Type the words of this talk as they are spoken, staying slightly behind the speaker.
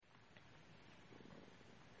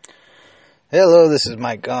Hello, this is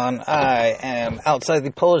Mike Gahn. I am outside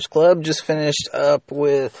the Polish Club. Just finished up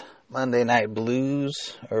with Monday Night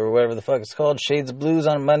Blues, or whatever the fuck it's called. Shades of Blues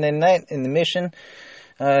on Monday night in the Mission.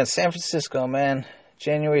 San Francisco, man.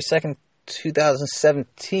 January 2nd,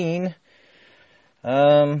 2017. Do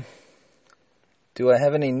I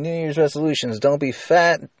have any New Year's resolutions? Don't be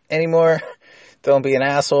fat anymore. Don't be an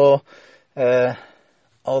asshole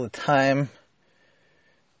all the time.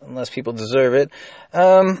 Unless people deserve it.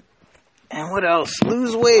 And what else?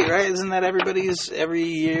 Lose weight, right? Isn't that everybody's every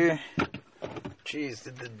year? Jeez,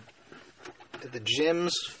 did the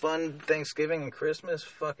gyms fund Thanksgiving and Christmas?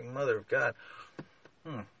 Fucking mother of God.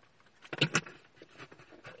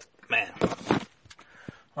 Man.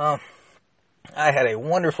 Well, I had a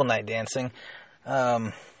wonderful night dancing.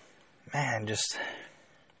 Man, just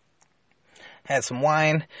had some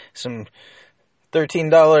wine, some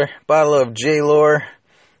 $13 bottle of J-Lore,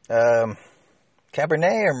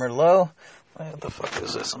 Cabernet or Merlot? What the fuck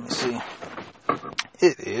is this? Let me see.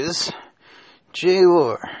 It is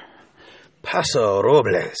J-Lore Paso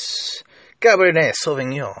Robles Cabernet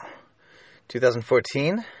Sauvignon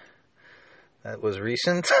 2014. That was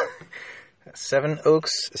recent. Seven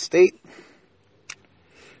Oaks Estate.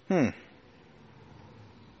 I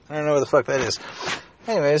don't know where the fuck that is.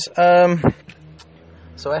 Anyways,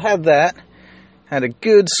 so I had that. Had a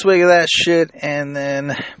good swig of that shit, and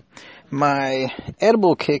then my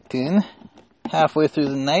edible kicked in halfway through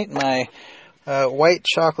the night. My white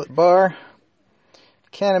chocolate bar,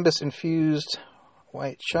 cannabis-infused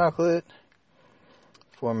white chocolate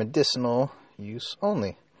for medicinal use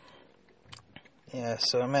only. Yeah,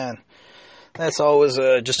 so man, that's always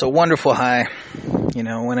just a wonderful high. You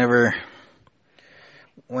know, when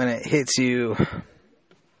it hits you,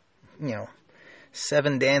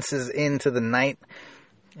 7 dances into the night,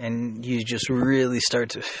 and you just really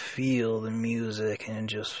start to feel the music and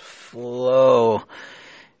just flow.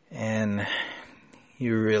 And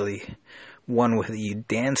you're really one with it. You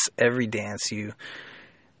dance every dance. You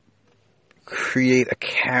create a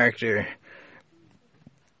character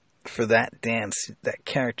for that dance. That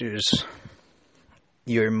character's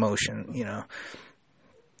your emotion,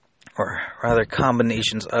 or rather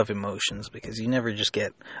combinations of emotions, because you never just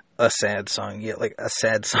get a sad song. You get like a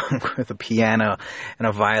sad song with a piano and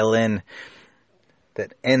a violin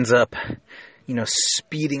that ends up,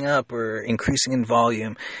 speeding up or increasing in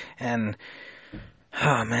volume. And,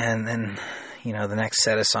 oh man, then, the next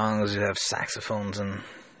set of songs, you have saxophones and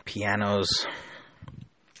pianos.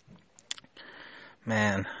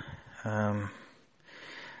 Man, and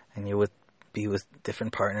you would be with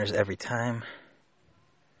different partners every time.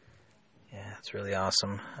 Yeah, it's really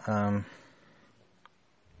awesome.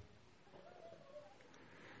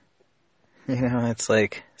 It's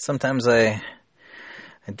like sometimes I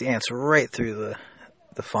dance right through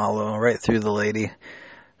the follow, right through the lady.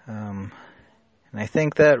 And I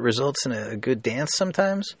think that results in a good dance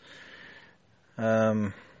sometimes.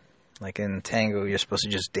 Like in tango, you're supposed to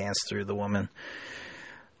just dance through the woman.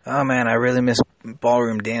 Oh man, I really miss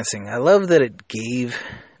ballroom dancing. I love that it gave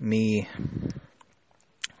me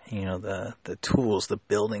the tools, the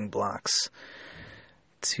building blocks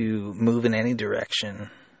to move in any direction,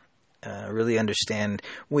 really understand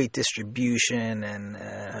weight distribution and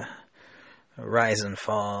rise and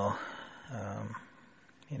fall,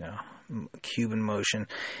 Cuban motion.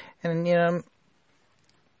 And,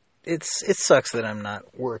 it sucks that I'm not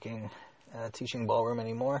working, teaching ballroom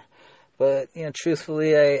anymore. But,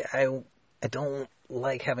 truthfully, I don't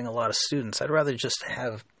like having a lot of students. I'd rather just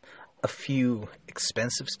have a few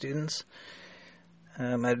expensive students.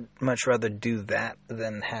 I'd much rather do that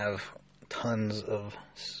than have tons of,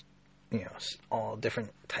 all different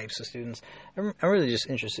types of students. I'm really just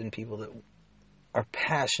interested in people that are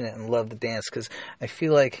passionate and love the dance, because I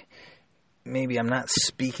feel like maybe I'm not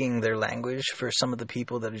speaking their language for some of the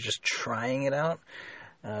people that are just trying it out.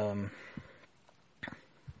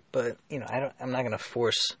 But, I'm not going to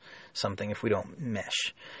force something if we don't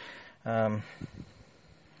mesh.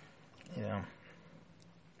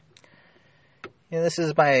 This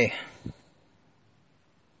is my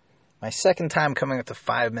second time coming up to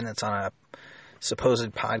 5 minutes on a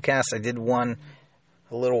supposed podcast. I did one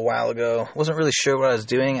a little while ago. Wasn't really sure what I was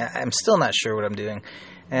doing. I'm still not sure what I'm doing.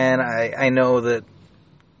 And I know that,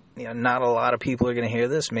 not a lot of people are going to hear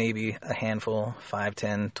this. Maybe a handful, 5,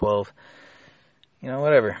 10, 12,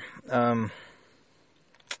 whatever.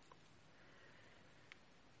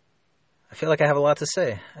 I feel like I have a lot to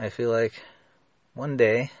say. I feel like one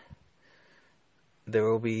day there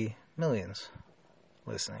will be millions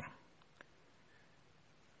listening.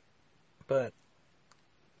 But,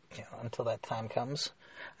 until that time comes,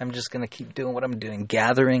 I'm just going to keep doing what I'm doing,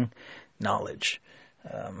 gathering knowledge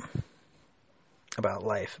about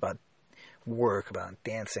life, about work, about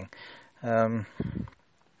dancing.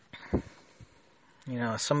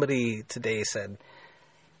 Somebody today said,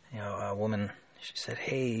 a woman, she said,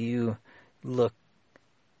 "Hey, you look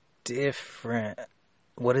different.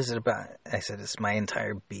 What is it about?" I said, "It's my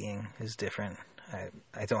entire being is different. I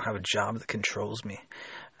don't have a job that controls me.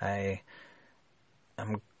 I'm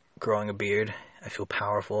growing a beard. I feel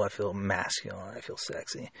powerful. I feel masculine. I feel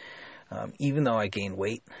sexy. Even though I gain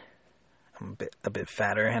weight, I'm a bit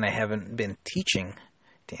fatter, and I haven't been teaching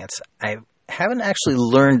dance. I haven't actually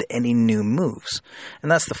learned any new moves.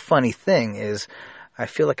 And that's the funny thing is I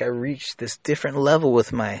feel like I reached this different level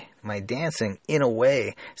with my dancing in a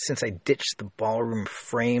way since I ditched the ballroom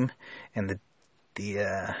frame and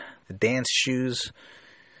the dance shoes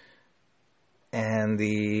and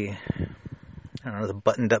the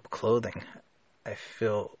buttoned up clothing. I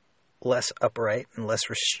feel less upright and less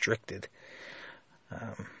restricted.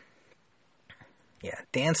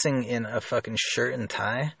 Dancing in a fucking shirt and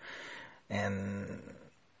tie, and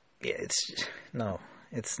it's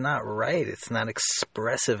not right. It's not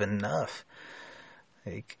expressive enough.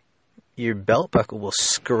 Like, your belt buckle will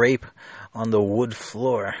scrape on the wood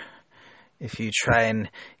floor if you try and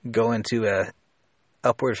go into a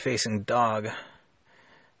upward facing dog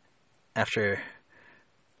after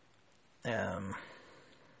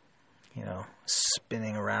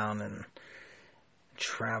spinning around and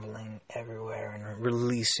traveling everywhere and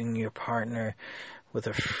releasing your partner with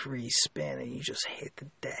a free spin, and you just hit the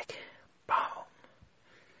deck. Boom.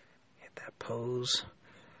 Hit that pose.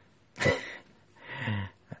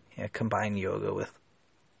 Combine yoga with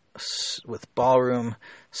ballroom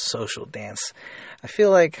social dance. I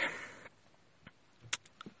feel like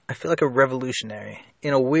a revolutionary.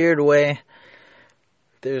 In a weird way,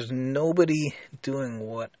 there's nobody doing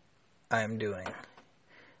what I'm doing.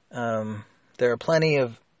 There are plenty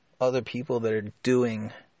of other people that are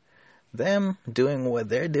doing what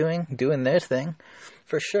they're doing their thing,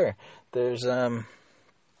 for sure. There's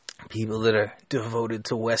people that are devoted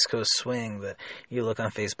to West Coast swing that you look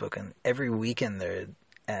on Facebook, and every weekend they're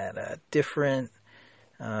at a different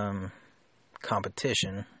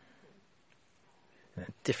competition in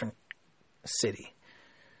a different city.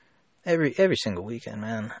 Every single weekend,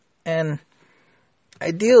 man. And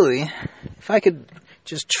ideally, if I could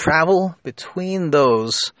just travel between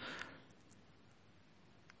those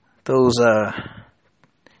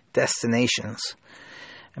destinations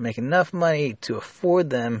and make enough money to afford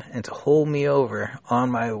them and to hold me over on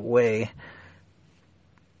my way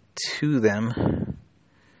to them,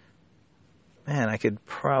 man, I'd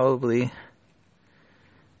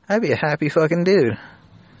be a happy fucking dude.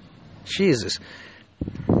 Jesus.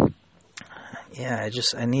 Yeah,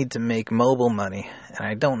 I need to make mobile money, and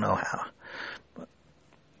I don't know how. But,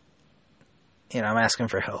 I'm asking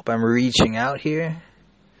for help. I'm reaching out here.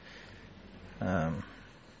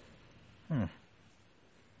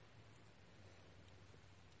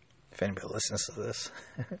 If anybody listens to this.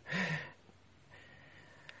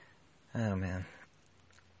 Oh, man.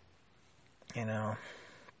 I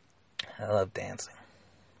love dancing.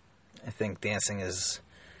 I think dancing is...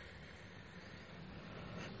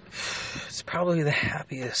 it's probably the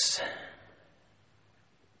happiest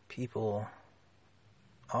people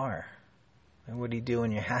are. And what do you do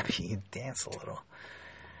when you're happy? You dance a little.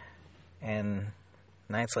 And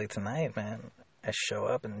nights like tonight, man, I show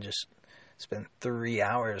up and just spend 3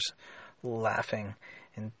 hours laughing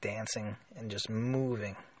and dancing and just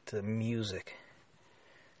moving to the music.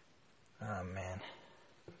 Oh, man.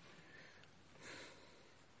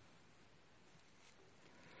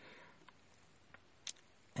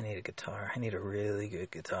 I need a guitar. I need a really good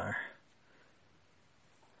guitar.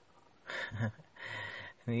 I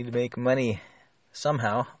need to make money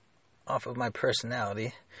somehow off of my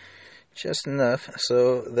personality, just enough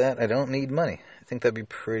so that I don't need money. I think that'd be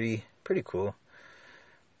pretty cool.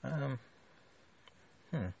 I've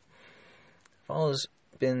always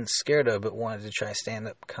been scared of but wanted to try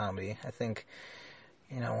stand-up comedy. I think,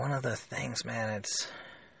 one of the things, man, it's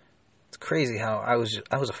crazy how I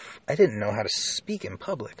didn't know how to speak in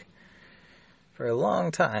public for a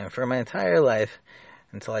long time, for my entire life,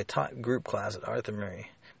 until I taught group class at Arthur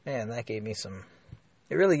Murray. Man, it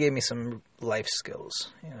really gave me some life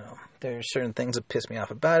skills. There are certain things that piss me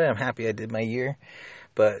off about it. I'm happy I did my year,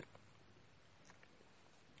 but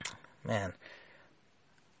man,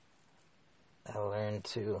 I learned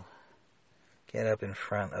to get up in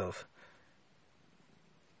front of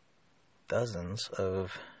dozens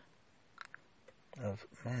of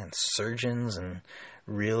surgeons and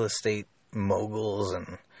real estate moguls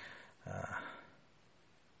and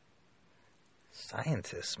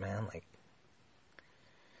scientists, man, like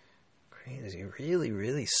crazy, really,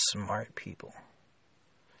 really smart people.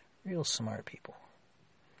 Real smart people.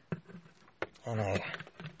 And I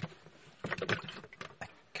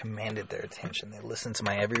commanded their attention. They listened to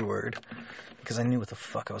my every word because I knew what the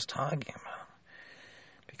fuck I was talking about.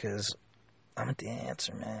 Because I'm a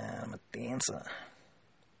dancer, man. I'm a dancer.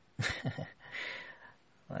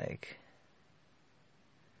 Like,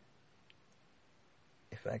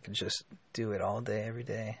 if I could just do it all day, every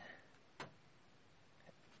day,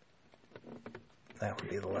 that would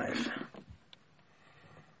be the life.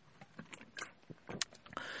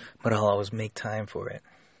 But I'll always make time for it.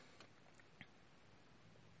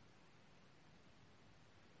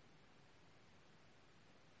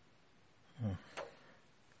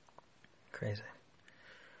 Crazy.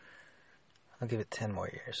 I'll give it 10 more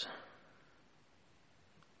years.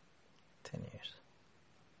 10 years.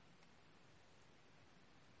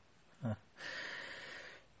 Huh.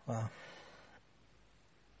 Well,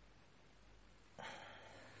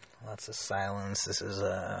 lots of silence. This is,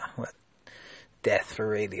 death for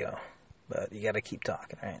radio. But you gotta keep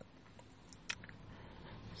talking, right?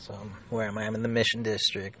 So, where am I? I'm in the Mission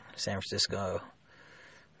District, San Francisco,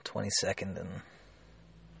 22nd and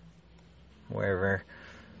wherever,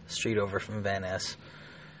 street over from Van Ness.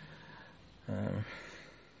 San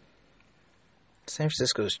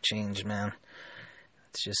Francisco's changed, man.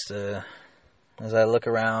 It's just, as I look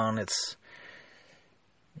around, it's,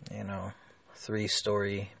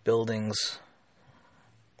 3-story buildings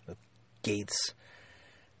with gates,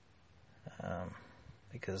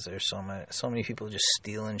 because there's so many people just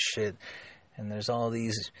stealing shit, and there's all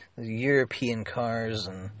these European cars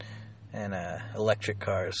and electric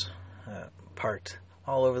cars parked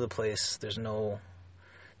all over the place. There's nowhere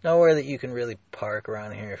that you can really park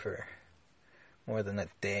around here for more than a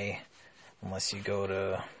day, unless you go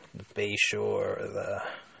to the Bay Shore or the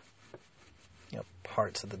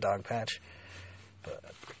parts of the dog patch.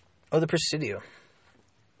 The Presidio.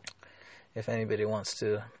 If anybody wants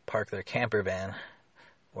to park their camper van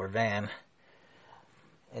or van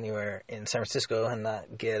anywhere in San Francisco and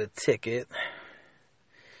not get a ticket,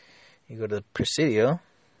 you go to the Presidio,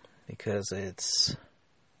 because it's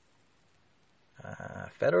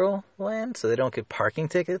federal land, so they don't get parking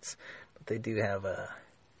tickets, but they do have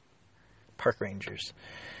park rangers.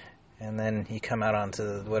 And then you come out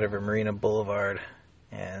onto whatever Marina Boulevard,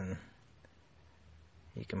 and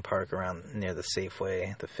you can park around near the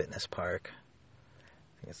Safeway, the fitness park.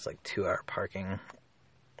 I think it's like 2-hour parking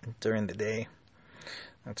during the day.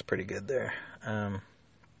 That's pretty good there.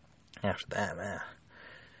 After that, man,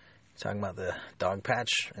 talking about the dog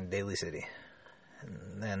patch in Daly City,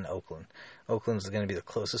 and then Oakland. Oakland's going to be the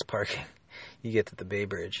closest parking you get to the Bay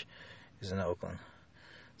Bridge is in Oakland.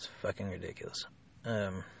 It's fucking ridiculous.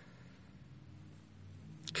 God.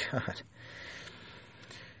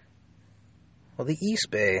 Well, the East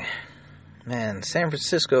Bay, man, San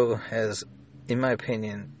Francisco has, in my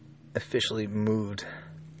opinion, officially moved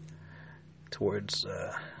towards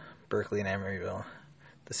Berkeley and Emeryville.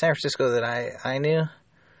 The San Francisco that I knew,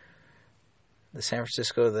 the San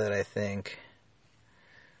Francisco that I think,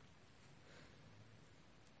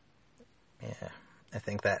 I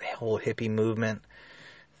think that whole hippie movement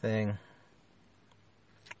thing,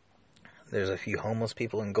 there's a few homeless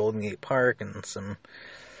people in Golden Gate Park and some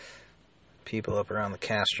people up around the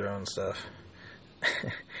Castro and stuff,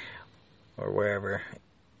 or wherever,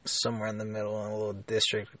 somewhere in the middle in a little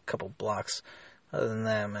district, a couple blocks. Other than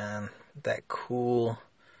that, man, that cool,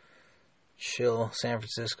 chill San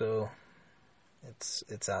Francisco,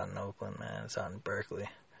 it's out in Oakland, man. It's out in Berkeley.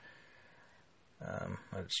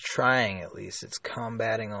 It's trying, at least. It's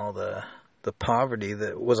combating all the poverty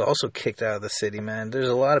that was also kicked out of the city, man. There's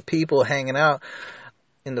a lot of people hanging out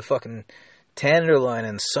in the fucking Tenderloin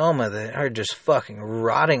and Soma that are just fucking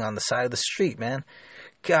rotting on the side of the street, man.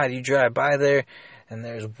 God, you drive by there and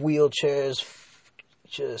there's wheelchairs,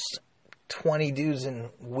 just 20 dudes in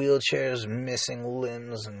wheelchairs, missing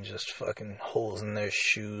limbs and just fucking holes in their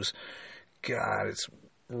shoes. God, it's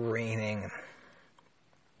raining.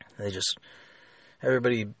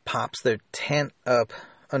 Everybody pops their tent up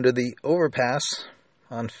under the overpass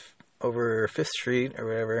on over 5th Street or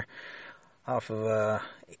whatever, off of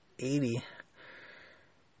 80.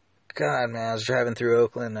 God, man, I was driving through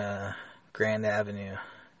Oakland, Grand Avenue.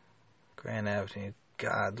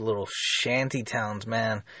 God, little shanty towns,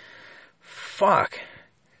 man. Fuck.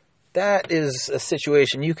 That is a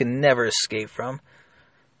situation you can never escape from.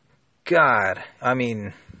 God, I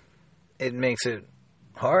mean, it makes it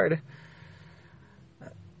hard.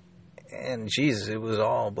 And Jesus, it was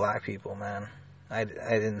all black people, man. I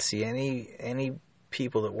didn't see any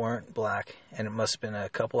people that weren't black, and it must have been a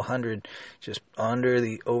couple hundred just under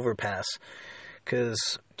the overpass.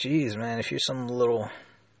 Because, geez, man, if you're some little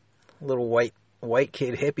white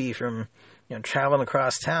kid hippie from, traveling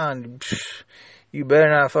across town, you better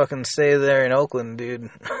not fucking stay there in Oakland, dude.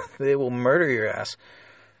 They will murder your ass.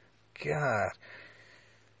 God.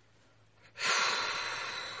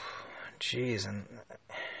 Jeez, and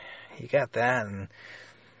you got that, and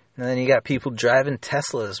then you got people driving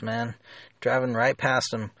Teslas, man. Driving right past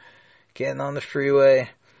them, getting on the freeway,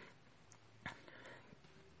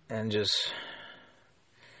 and just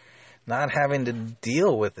not having to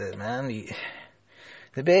deal with it, man.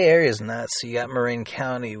 The Bay Area is nuts. You got Marin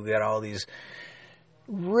County, we got all these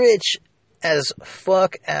rich as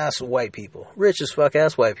fuck ass white people. Rich as fuck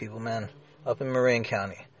ass white people, man, up in Marin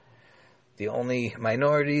County. The only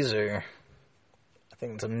minorities are, I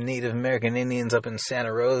think, some Native American Indians up in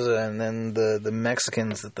Santa Rosa, and then the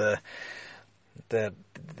Mexicans that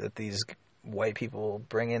these white people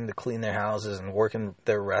bring in to clean their houses and work in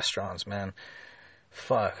their restaurants, man.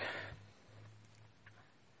 Fuck.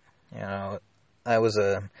 I was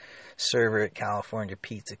a server at California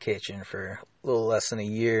Pizza Kitchen for a little less than a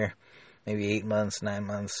year, maybe 8 months, 9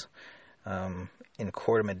 months, in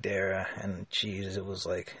Corte Madera, and geez, it was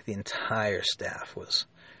like the entire staff was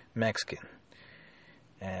Mexican,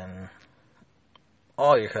 and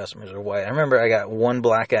all your customers are white. I remember I got one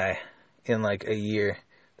black guy in like a year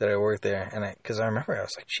that I worked there, and because I remember I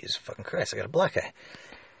was like, Jesus fucking Christ, I got a black guy.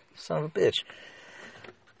 Son of a bitch.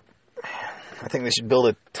 I think they should build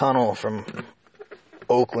a tunnel from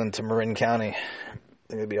Oakland to Marin County. I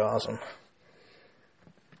think it'd be awesome.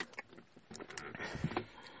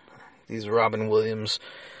 These Robin Williams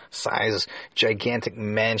size gigantic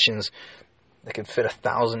mansions that could fit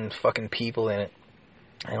 1,000 fucking people in it,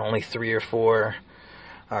 and only 3 or 4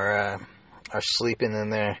 are sleeping in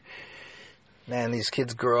there. Man, these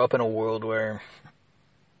kids grow up in a world where,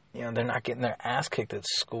 they're not getting their ass kicked at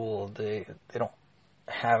school. They don't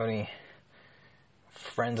have any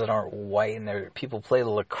friends that aren't white, and people play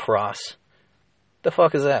lacrosse. The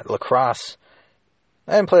fuck is that? Lacrosse.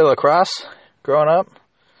 I didn't play lacrosse growing up.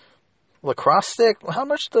 Lacrosse stick? How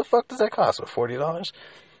much the fuck does that cost? What, $40?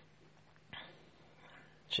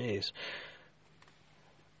 Jeez.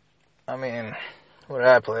 I mean, what did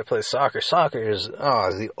I play? I play soccer. Soccer is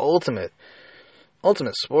the ultimate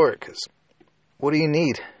sport, because what do you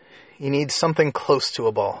need? You need something close to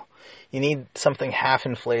a ball. You need something half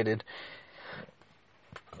inflated.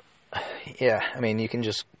 Yeah, I mean, you can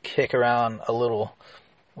just kick around a little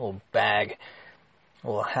bag, a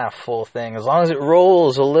little half full thing, as long as it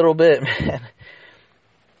rolls a little bit, man.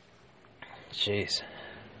 Jeez.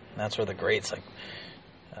 That's where the greats like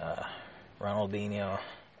Ronaldinho,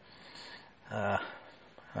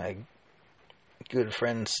 my good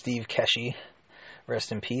friend Steve Keshi,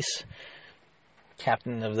 rest in peace,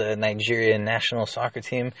 captain of the Nigerian national soccer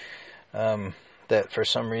team, that for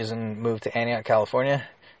some reason moved to Antioch, California,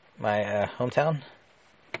 my hometown,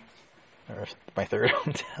 or my third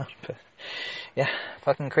hometown. But yeah,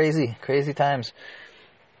 fucking crazy times.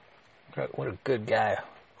 What a good guy.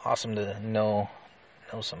 Awesome to know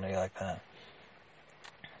somebody like that.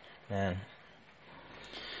 Man.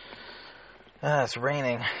 It's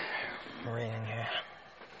raining. Raining here.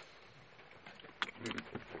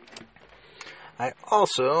 I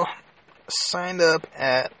also signed up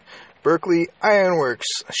at Berkeley Ironworks.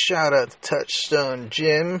 Shout out to Touchstone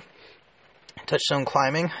Gym. Touchstone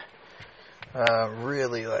Climbing.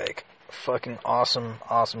 Really fucking awesome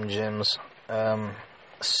gyms.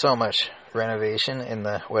 So much renovation in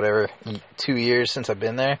the 2 years since I've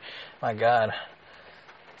been there. My God.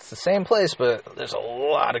 It's the same place, but there's a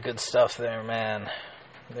lot of good stuff there, man.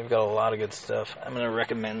 They've got a lot of good stuff. I'm going to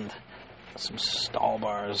recommend some stall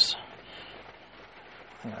bars.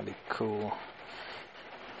 I think that'd be cool.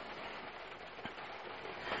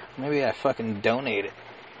 Maybe I fucking donate it.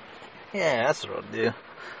 Yeah, that's what I'll do.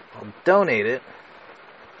 I'll donate it.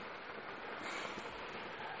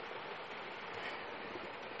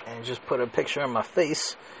 And just put a picture of my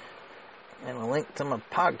face and a link to my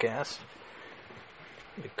podcast.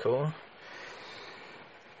 That'd be cool.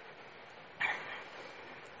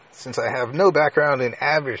 Since I have no background in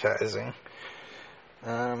advertising,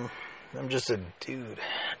 I'm just a dude.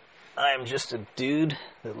 I'm just a dude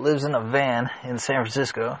that lives in a van in San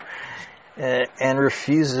Francisco and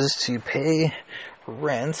refuses to pay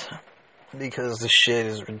rent because the shit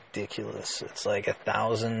is ridiculous. It's like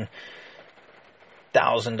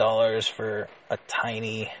 $1,000 for a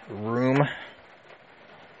tiny room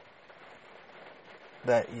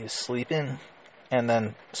that you sleep in and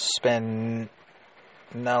then spend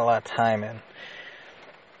not a lot of time in.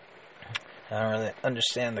 I don't really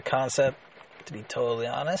understand the concept, to be totally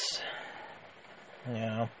honest. You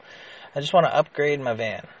know, I just want to upgrade my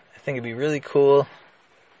van. I think it'd be really cool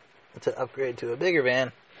to upgrade to a bigger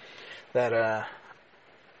van that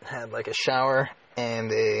had like a shower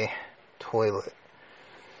and a toilet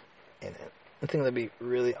in it. I think that'd be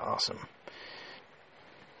really awesome.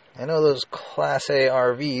 I know those Class A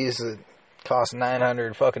RVs that cost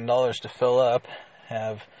 $900 fucking to fill up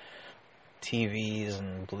have TVs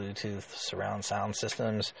and Bluetooth surround sound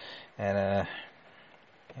systems and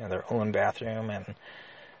their own bathroom and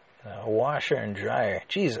a washer and dryer.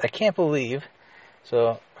 Jeez, I can't believe.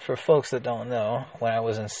 So, for folks that don't know, when I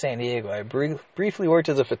was in San Diego, I briefly worked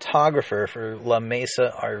as a photographer for La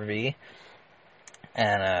Mesa RV,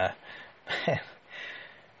 and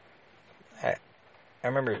I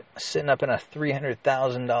remember sitting up in a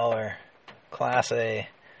 $300,000 Class A,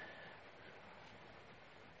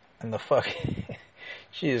 and the fuck,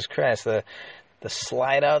 Jesus Christ, the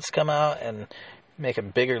slide outs come out and make a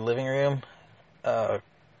bigger living room.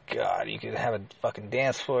 God, you could have a fucking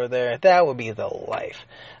dance floor there. That would be the life.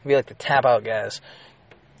 It'd be like the tap out guys.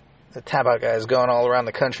 The tap out guys going all around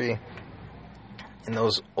the country in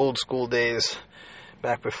those old school days.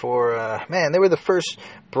 Back before, they were the first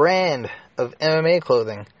brand of MMA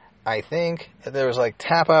clothing, I think. There was like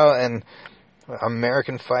Tap Out and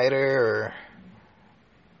American Fighter or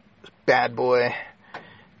Bad Boy.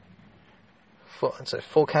 It's a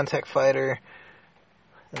Full Contact Fighter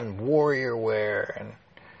and Warrior Wear and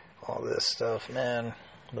all this stuff, man.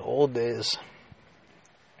 The old days.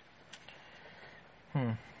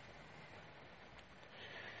 The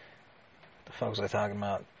fuck was I talking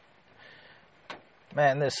about?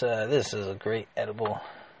 Man, this is a great edible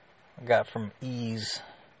I got from Ease,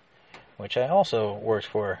 which I also worked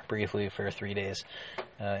for briefly for 3 days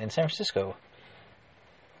in San Francisco.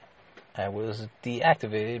 I was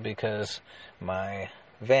deactivated because my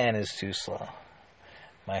van is too slow.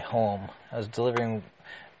 My home. I was delivering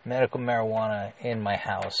medical marijuana in my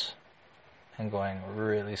house and going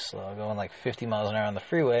really slow, going like 50 miles an hour on the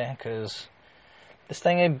freeway because this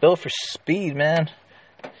thing ain't built for speed, man.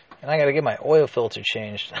 And I gotta get my oil filter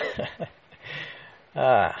changed.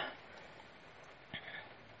 Man.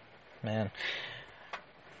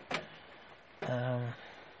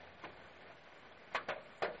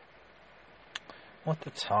 What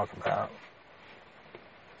to talk about?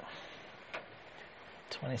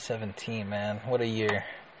 2017, man. What a year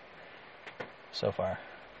so far.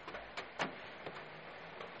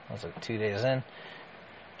 I was like 2 days in.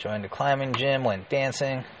 Joined a climbing gym, went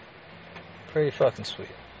dancing. Pretty fucking sweet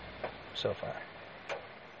so far.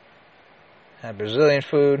 Had Brazilian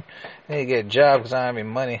food. I need to get a job because I don't have any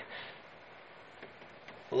money.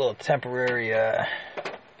 A little temporary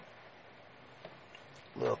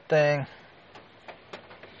little thing.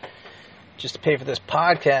 Just to pay for this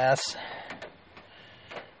podcast.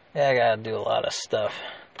 Yeah, I gotta do a lot of stuff.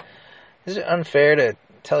 Is it unfair to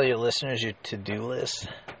tell your listeners your to-do list?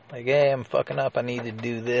 Like, hey, I'm fucking up, I need to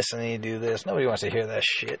do this, I need to do this. Nobody wants to hear that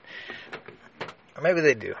shit. Or maybe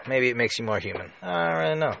they do. Maybe it makes you more human. I don't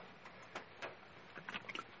really know.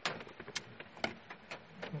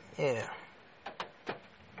 Yeah.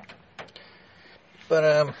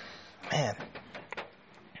 But, man.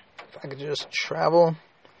 If I could just travel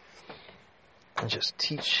and just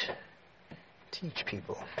teach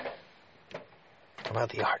people about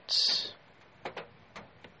the arts.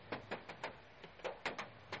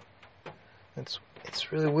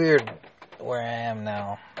 It's really weird where I am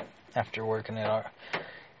now after working at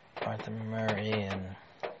Arthur Murray and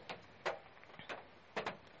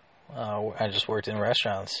I just worked in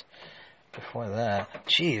restaurants before that.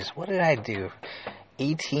 Jeez, what did I do?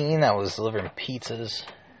 18, I was delivering pizzas.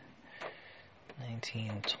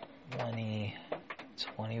 19, 20,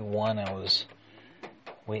 21, I was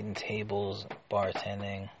waiting tables,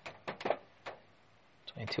 bartending.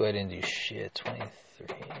 22, I didn't do shit.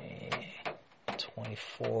 23,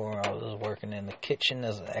 24, I was working in the kitchen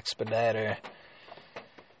as an expediter.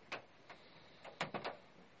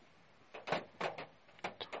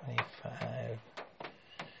 25,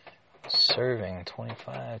 serving.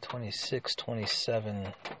 25, 26,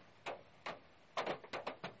 27,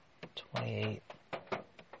 28,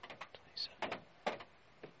 27,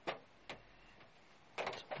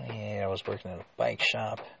 28, I was working at a bike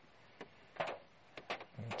shop.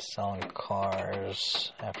 Selling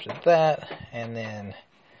cars after that, and then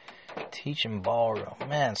teaching ballroom.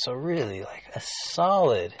 Man, so really, like a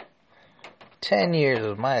solid 10 years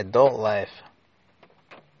of my adult life,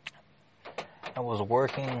 I was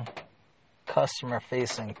working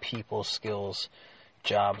customer-facing people skills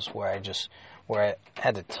jobs where I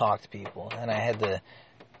had to talk to people, and I had to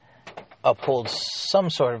uphold some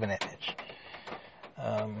sort of an image.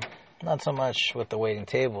 Not so much with the waiting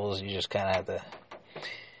tables. You just kind of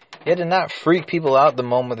you had to not freak people out the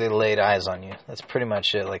moment they laid eyes on you. That's pretty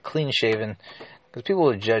much it. Like clean shaven, because people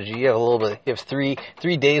would judge you. You have a little bit. You have three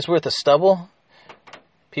days worth of stubble.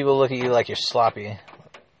 People look at you like you're sloppy.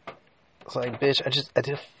 It's like, bitch, I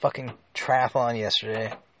did a fucking triathlon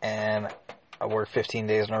yesterday, and I worked 15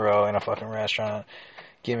 days in a row in a fucking restaurant.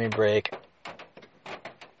 Give me a break.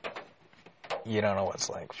 You don't know what it's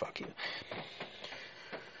like. Fuck you.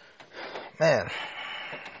 Man.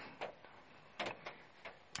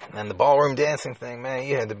 And the ballroom dancing thing, man,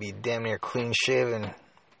 you had to be damn near clean shaven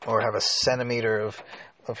or have a centimeter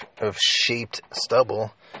of shaped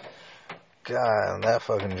stubble. God, that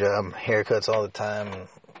fucking job. Haircuts all the time.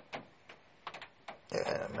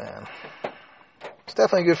 Yeah, man. It's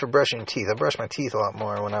definitely good for brushing teeth. I brushed my teeth a lot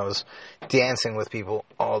more when I was dancing with people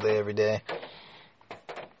all day, every day.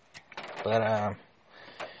 But,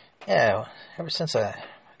 yeah, ever since I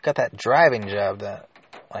got that driving job that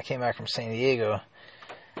when I came back from San Diego,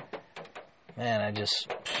 man, I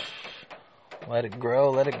just let it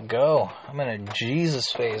grow, let it go. I'm in a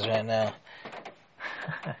Jesus phase right now.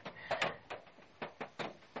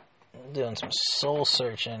 I'm doing some soul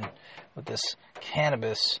searching with this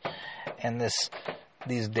cannabis and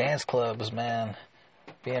these dance clubs, man.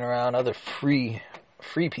 Being around other free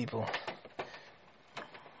people.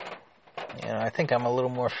 You know, I think I'm a little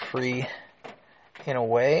more free in a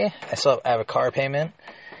way. I have a car payment,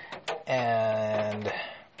 and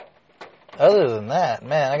other than that,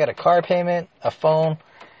 man, I got a car payment, a phone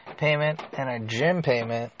payment, and a gym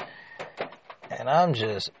payment, and I'm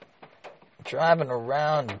just driving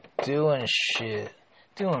around doing shit,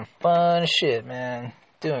 doing fun shit, man,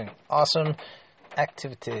 doing awesome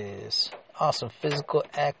activities, awesome physical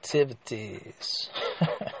activities,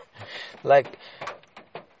 like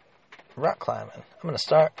rock climbing. I'm going to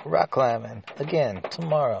start rock climbing again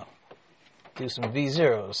tomorrow. Do some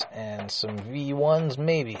V0s and some V1s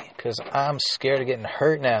maybe, because I'm scared of getting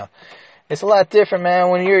hurt now. It's a lot different, man,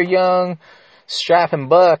 when you're a young, strapping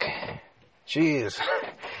buck. Jeez.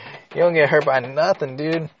 You don't get hurt by nothing,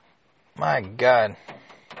 dude. My God.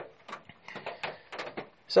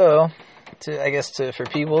 So, for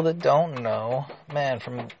people that don't know, man,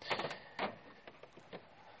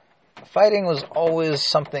 fighting was always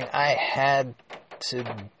something I had to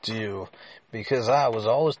do because I was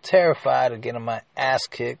always terrified of getting my ass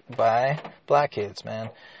kicked by black kids, man.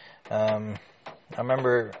 I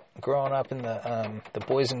remember growing up in the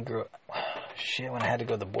Boys and Girls... Shit, when I had to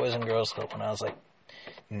go to the Boys and Girls Club when I was like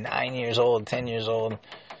 9 years old, 10 years old.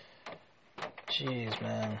 Jeez,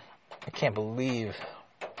 man. I can't believe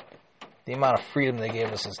the amount of freedom they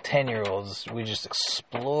gave us as 10-year-olds. We just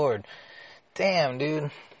explored. Damn,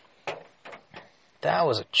 dude. That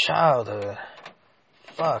was a childhood.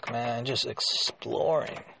 Fuck, man. Just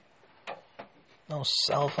exploring. No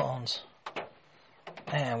cell phones.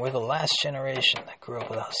 Man, we're the last generation that grew up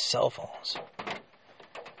without cell phones.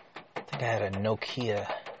 I think I had a Nokia.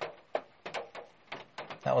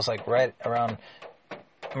 That was like right around... I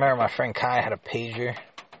remember my friend Kai had a pager.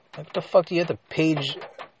 Like, what the fuck do you have to page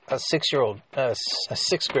a 6-year-old, a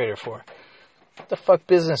 6th grader for? What the fuck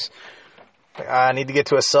business? Like, I need to get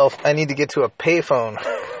to a payphone.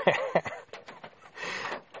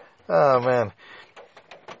 Oh, man.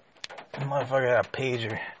 Motherfucker had a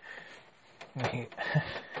pager.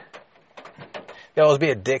 They always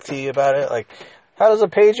be a dick to you about it. Like, how does a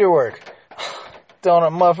pager work?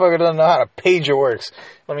 Motherfucker doesn't know how a pager works.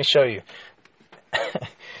 Let me show you.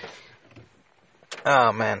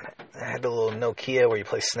 Oh, man. I had the little Nokia where you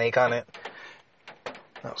play Snake on it.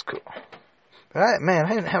 That was cool. But I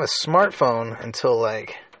didn't have a smartphone until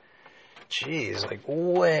like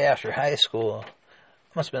way after high school. I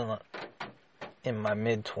must have been in my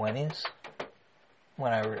mid-20s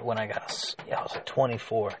when I got I was like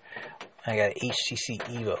 24. I got an HTC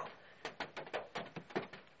Evo.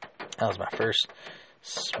 That was my first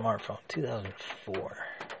smartphone. 2004.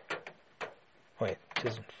 Wait,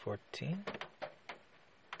 2014?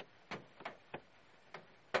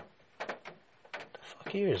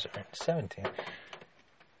 Years are 17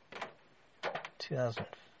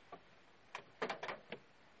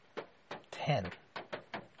 2010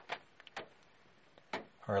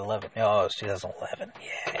 or 11. Oh, it was 2011.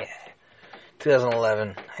 Yeah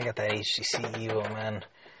 2011. I got that HTC Evo, man.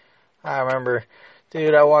 I remember,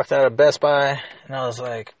 dude, I walked out of Best Buy and I was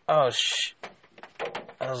like,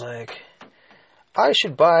 I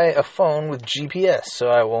should buy a phone with GPS so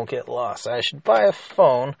I won't get lost. I should buy a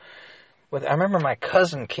phone I remember my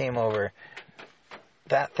cousin came over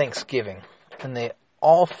that Thanksgiving, and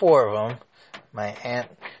all four of them, my aunt,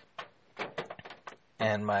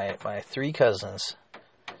 and my 3 cousins,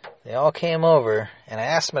 they all came over, and I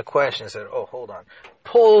asked them a question. I said, oh, hold on.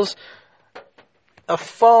 Pulls a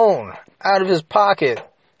phone out of his pocket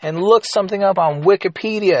and looks something up on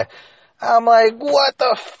Wikipedia. I'm like, what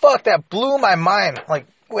the fuck? That blew my mind. Like,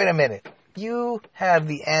 wait a minute. You have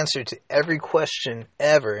the answer to every question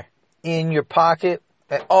ever in your pocket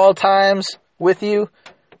at all times with you,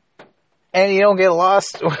 and you don't get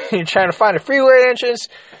lost when you're trying to find a freeway entrance.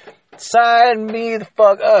 Sign me the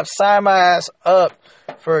fuck up. Sign my ass up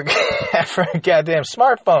for a goddamn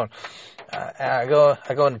smartphone. And I go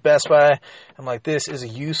into Best Buy. I'm like, this is a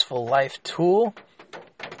useful life tool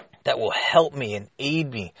that will help me and aid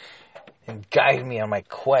me and guide me on my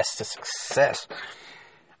quest to success.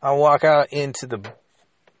 I walk out into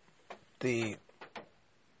the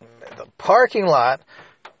parking lot,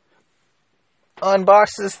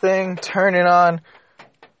 unbox this thing, turn it on,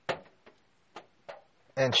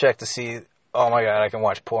 and check to see, oh my god, I can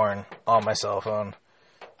watch porn on my cell phone.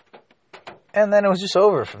 And then it was just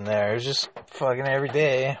over from there. It was just fucking every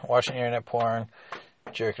day watching internet porn,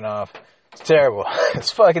 jerking off. It's terrible.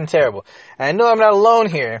 It's fucking terrible. And I know I'm not alone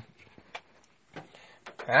here.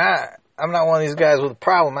 I'm not one of these guys with a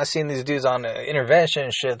problem. I've seen these dudes on intervention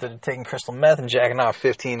and shit that are taking crystal meth and jacking off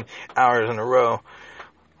 15 hours in a row.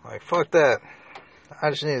 Like, fuck that. I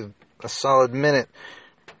just need a solid minute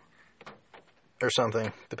or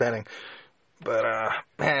something, depending. But,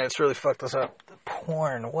 man, it's really fucked us up. The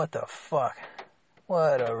porn, what the fuck?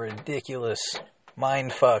 What a ridiculous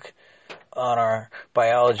mind fuck on our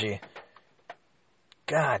biology.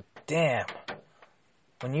 God damn.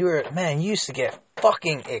 When you were, man, you used to get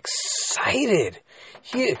fucking excited.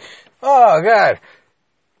 Oh, God.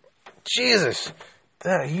 Jesus.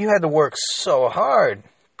 You had to work so hard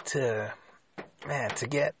to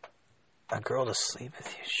get a girl to sleep with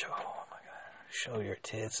you. Oh, my God. Show your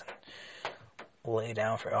tits and lay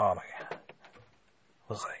down for, oh, my God. It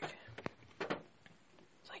was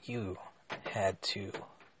like you had to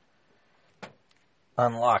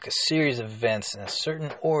unlock a series of events in a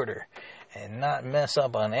certain order and not mess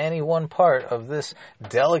up on any one part of this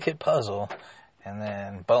delicate puzzle, and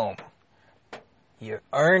then boom, you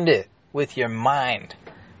earned it with your mind,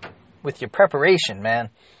 with your preparation, man.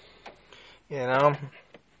 You know,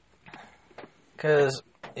 because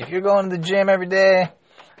if you're going to the gym every day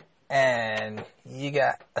and you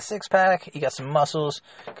got a six-pack, you got some muscles,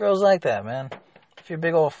 girls like that, man. If you're a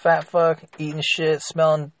big old fat fuck, eating shit,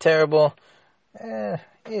 smelling terrible,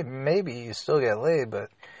 maybe you still get laid, but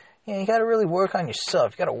yeah, you gotta really work on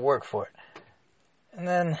yourself. You gotta work for it. And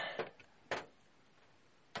then,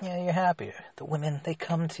 yeah, you're happier. The women, they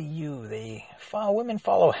come to you. Women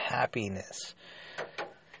follow happiness.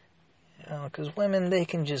 You know, because women, they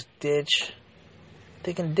can just ditch.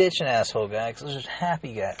 They can ditch an asshole guy because there's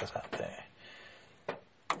happy guys out there.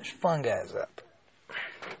 There's fun guys out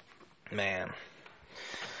there. Man.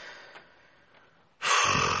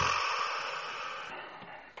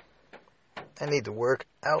 I need to work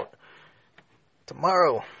out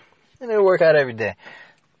tomorrow. I need to work out every day.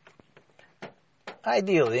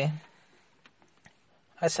 Ideally,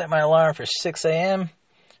 I set my alarm for 6 a.m.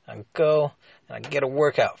 I go and I get a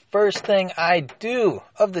workout. First thing I do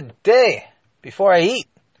of the day before I eat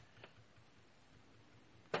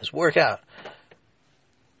is work out.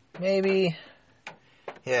 Maybe,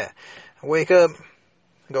 I wake up,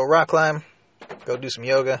 go rock climb, go do some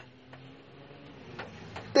yoga,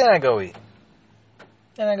 then I go eat.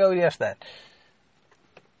 Then I go eat after that.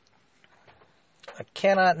 I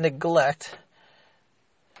cannot neglect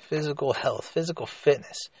physical health, physical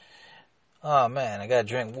fitness. Oh man, I gotta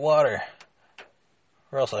drink water,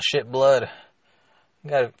 or else I'll shit blood. I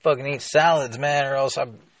gotta fucking eat salads, man, or else I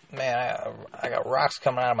got rocks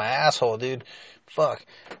coming out of my asshole, dude. Fuck.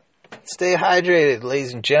 Stay hydrated,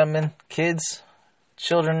 ladies and gentlemen, kids,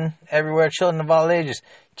 children everywhere, children of all ages.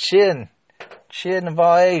 Children of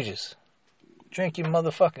all ages. Drink your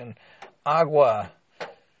motherfucking agua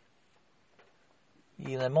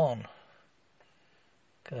y limon.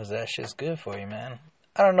 Because that shit's good for you, man.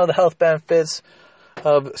 I don't know the health benefits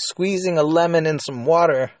of squeezing a lemon in some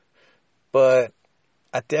water, but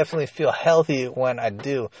I definitely feel healthy when I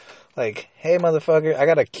do. Like, hey, motherfucker, I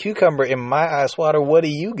got a cucumber in my ice water. What do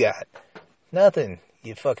you got? Nothing,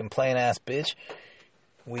 you fucking plain ass bitch.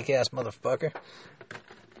 Weak ass motherfucker.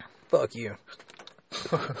 Fuck you.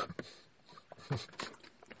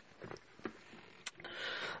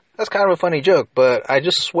 That's kind of a funny joke, but I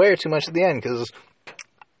just swear too much at the end because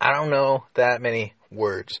I don't know that many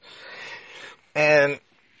words. And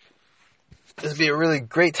this would be a really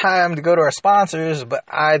great time to go to our sponsors, but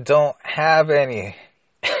I don't have any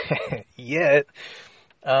yet.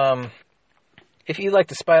 If you'd like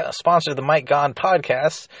to sponsor the Mike Gone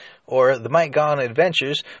podcast or the Mike Gone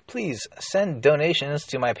Adventures, please send donations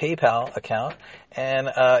to my PayPal account. And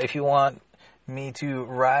if you want me to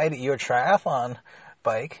ride your triathlon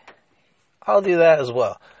bike, I'll do that as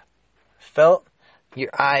well. Felt, your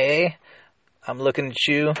IA, I'm looking at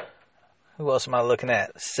you. Who else am I looking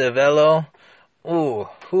at? Civello. Ooh,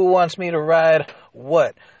 who wants me to ride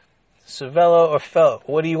what? Civello or Felt?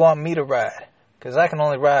 What do you want me to ride? Because I can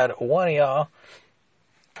only ride one of y'all.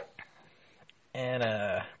 And,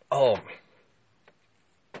 oh,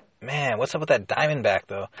 man, what's up with that Diamondback,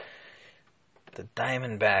 though? The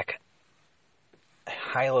Diamondback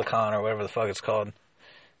Hylicon, or whatever the fuck it's called.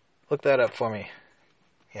 Look that up for me.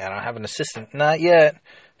 Yeah, I don't have an assistant. Not yet.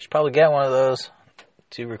 Should probably get one of those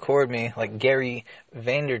to record me, like Gary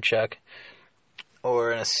Vaynerchuk,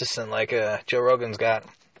 or an assistant like Joe Rogan's got.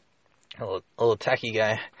 A little tacky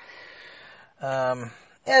guy. Yeah,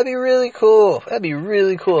 it'd be really cool. That'd be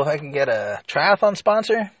really cool if I could get a triathlon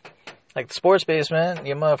sponsor, like the Sports Basement,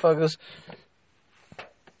 you motherfuckers.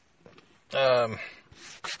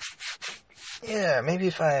 Yeah, maybe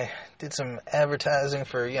if I did some advertising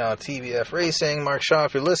for, TBF Racing, Mark Shaw,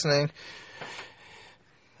 if you're listening,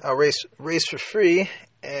 I'll race for free,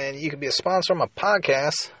 and you could be a sponsor on my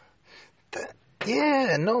podcast.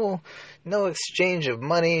 No exchange of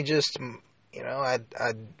money, just,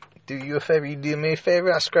 I'd do you a favor, you do me a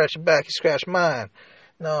favor, I scratch your back, you scratch mine.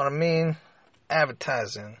 Know what I mean?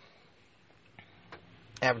 Advertising.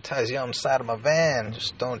 Advertise you on the side of my van.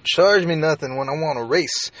 Just don't charge me nothing when I want to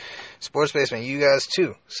race. Sports Basement, you guys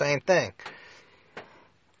too. Same thing.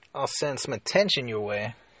 I'll send some attention your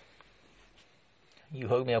way. You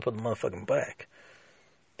hook me up with a motherfucking bike.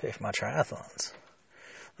 Pay for my triathlons.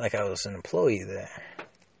 Like I was an employee there.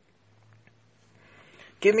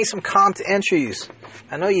 Give me some comped entries.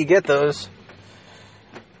 I know you get those.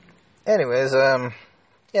 Anyways, yeah,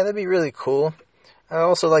 that'd be really cool. I'd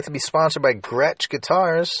also like to be sponsored by Gretsch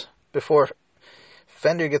Guitars before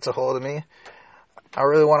Fender gets a hold of me. I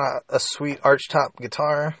really want a sweet archtop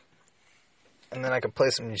guitar, and then I can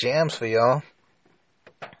play some jams for y'all.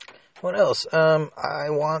 What else?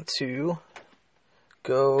 I want to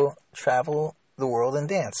go travel the world and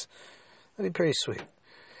dance. That'd be pretty sweet.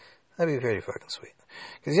 That'd be pretty fucking sweet.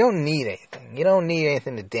 Because you don't need anything. You don't need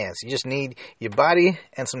anything to dance. You just need your body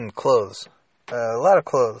and some clothes. A lot of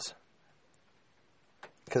clothes.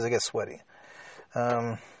 Because it gets sweaty.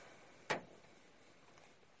 I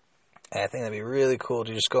think that'd be really cool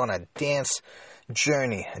to just go on a dance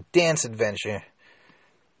journey, a dance adventure.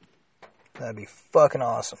 That'd be fucking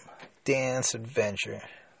awesome. Dance adventure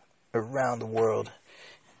around the world.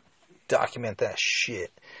 Document that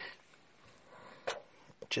shit.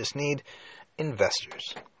 Just need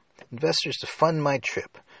investors. Investors to fund my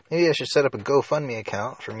trip. Maybe I should set up a GoFundMe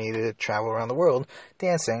account for me to travel around the world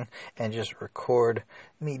dancing and just record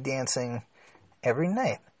me dancing every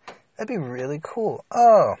night. That'd be really cool.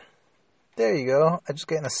 Oh, there you go. I just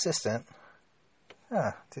get an assistant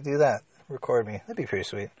to do that. Record me. That'd be pretty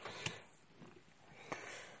sweet.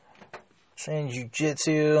 Train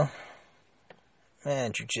Jiujitsu.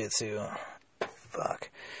 Man, Jiujitsu. Fuck.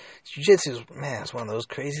 Jiu-Jitsu, man, it's one of those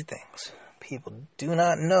crazy things. People do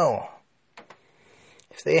not know,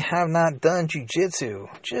 if they have not done Jiu-Jitsu,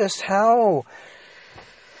 just how...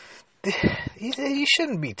 You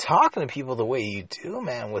shouldn't be talking to people the way you do,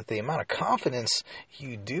 man, with the amount of confidence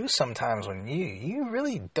you do sometimes when you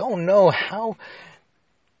really don't know how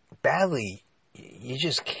badly you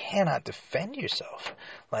just cannot defend yourself.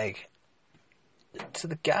 Like... To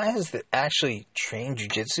the guys that actually train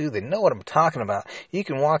jiu-jitsu, they know what I'm talking about. You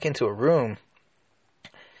can walk into a room,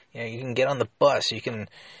 you can get on the bus, you can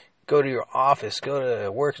go to your office, go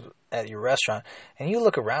to work at your restaurant, and you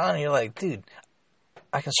look around and you're like, dude,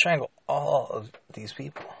 I can strangle all of these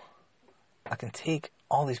people. I can take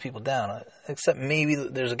all these people down. Except maybe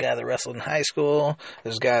there's a guy that wrestled in high school,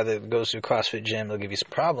 there's a guy that goes to a CrossFit gym, they'll give you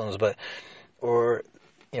some problems,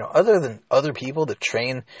 other than other people that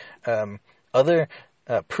train, other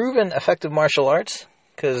proven effective martial arts,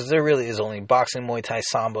 because there really is only boxing, Muay Thai,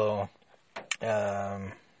 Sambo,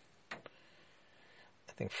 I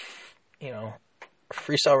think,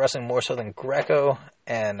 freestyle wrestling more so than Greco,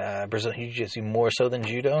 and Brazilian Jiu-Jitsu more so than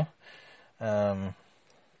Judo. And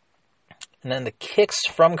then the kicks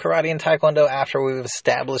from Karate and Taekwondo after we've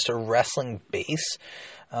established a wrestling base.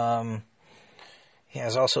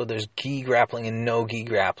 There's gi grappling and no gi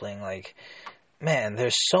grappling. Like, man,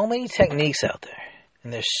 there's so many techniques out there.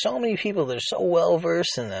 And there's so many people that are so well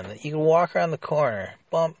versed in them that you can walk around the corner,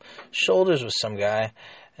 bump shoulders with some guy,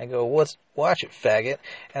 and go, watch it, faggot.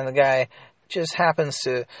 And the guy just happens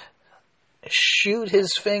to shoot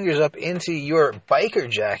his fingers up into your biker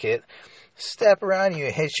jacket, step around you,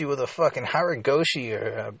 and hit you with a fucking Haragoshi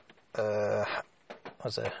or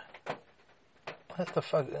what's it? What the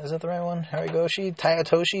fuck? Is that the right one? Haragoshi?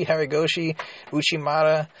 Tayatoshi? Haragoshi?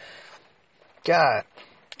 Uchimata? God.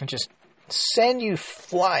 And just send you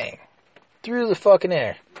flying through the fucking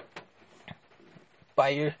air by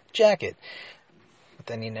your jacket. But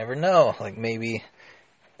then you never know. Like, maybe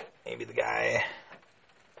the guy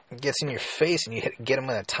gets in your face and you get him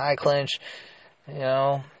in a tie clinch. You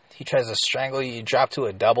know, he tries to strangle you, you drop to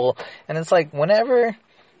a double. And it's like, when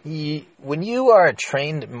you are a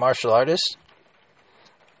trained martial artist,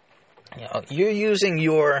 you know, you're using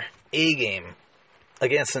your A game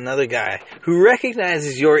against another guy who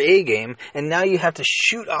recognizes your A game, and now you have to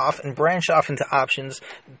shoot off and branch off into options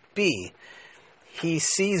B. He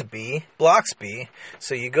sees B, blocks B,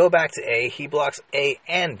 so you go back to A, he blocks A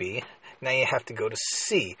and B, now you have to go to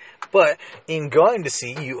C. But in going to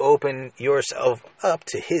C, you open yourself up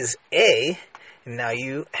to his A, and now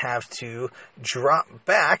you have to drop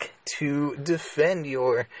back to defend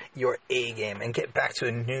your A game and get back to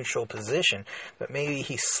a neutral position. But maybe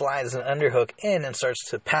he slides an underhook in and starts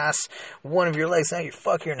to pass one of your legs. Now you're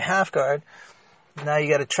in half guard. Now you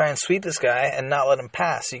got to try and sweep this guy and not let him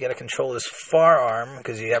pass. You got to control his far arm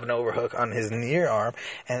because you have an overhook on his near arm.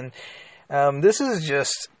 And this is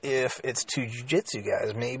just if it's two jiu-jitsu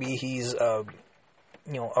guys. Maybe he's a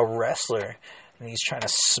wrestler and he's trying to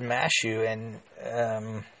smash you, and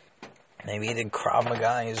maybe he did Krav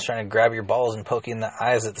Maga and he's trying to grab your balls and poke you in the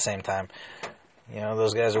eyes at the same time. You know,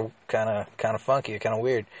 those guys are kind of funky, kind of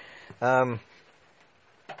weird. Yeah,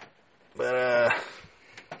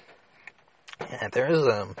 there is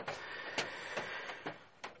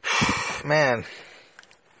man,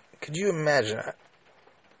 could you imagine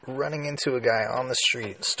running into a guy on the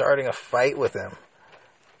street, starting a fight with him?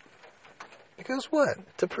 Because what?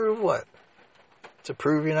 To prove what? To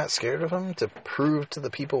prove you're not scared of him? To prove to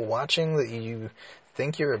the people watching that you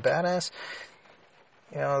think you're a badass?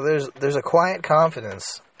 You know, there's a quiet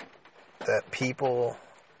confidence that people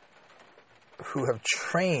who have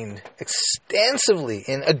trained extensively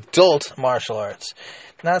in adult martial arts.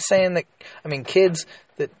 Not saying that, I mean, kids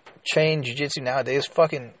that train jiu-jitsu nowadays,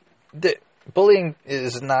 bullying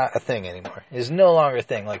is not a thing anymore. It is no longer a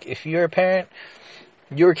thing. Like, if you're a parent,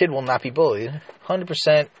 your kid will not be bullied.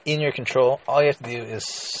 100% in your control. All you have to do is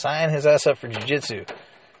sign his ass up for jiu-jitsu.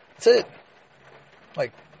 That's it.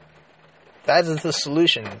 Like, that is the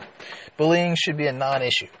solution. Bullying should be a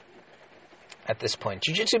non-issue at this point.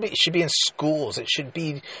 Jiu-jitsu should be in schools. It should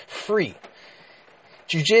be free.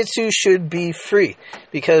 Jiu-jitsu should be free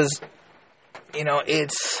because, you know,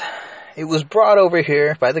 it was brought over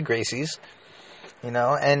here by the Gracies, you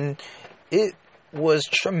know, and it was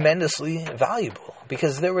tremendously valuable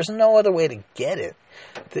because there was no other way to get it.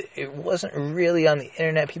 It wasn't really on the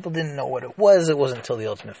internet. People didn't know what it was. It wasn't until the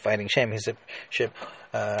Ultimate Fighting Championship,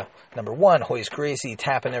 number 1, Royce Gracie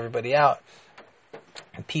tapping everybody out.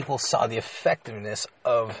 And people saw the effectiveness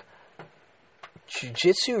of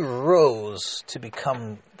Jiu-Jitsu rose to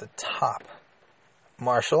become the top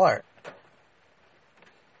martial art.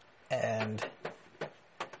 And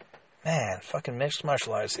man, fucking mixed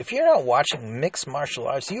martial arts. If you're not watching mixed martial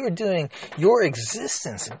arts, you are doing your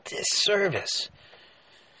existence a disservice.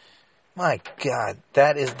 My God,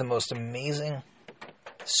 that is the most amazing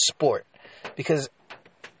sport. Because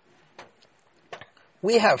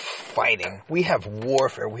we have fighting, we have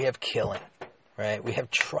warfare, we have killing, right? We have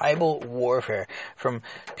tribal warfare, from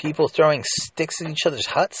people throwing sticks at each other's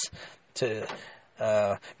huts to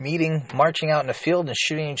marching out in the field and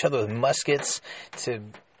shooting each other with muskets, to,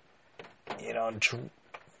 you know,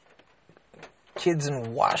 kids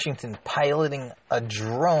in Washington piloting a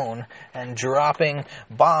drone and dropping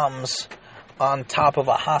bombs on top of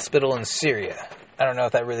a hospital in Syria. I don't know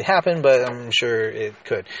if that really happened, but I'm sure it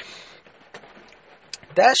could.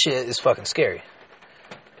 That shit is fucking scary.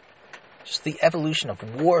 Just the evolution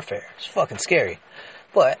of warfare is fucking scary.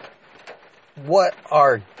 But what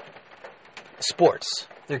are sports?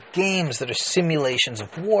 They're games that are simulations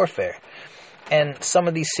of warfare. And some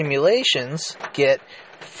of these simulations get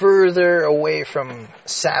further away from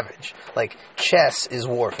savage. Like, chess is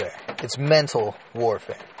warfare. It's mental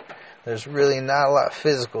warfare. There's really not a lot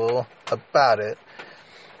physical about it,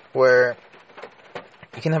 where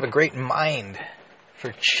you can have a great mind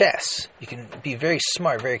for chess. You can be very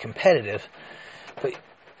smart, very competitive, but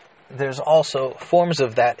there's also forms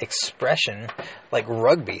of that expression, like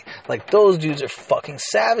rugby. Like, those dudes are fucking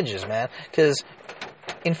savages, man. Because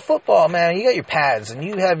in football, man, you got your pads and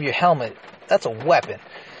you have your helmet. That's a weapon.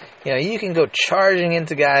 You know, you can go charging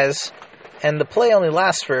into guys And the play only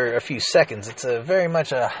lasts for a few seconds. It's very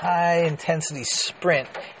much a high-intensity sprint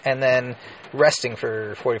and then resting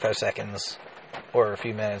for 45 seconds or a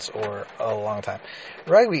few minutes or a long time.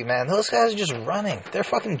 Rugby, man, those guys are just running. They're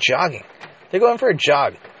fucking jogging. They're going for a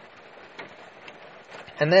jog.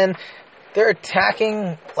 And then they're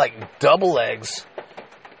attacking, like, double legs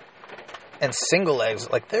and single legs.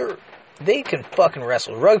 Like, they can fucking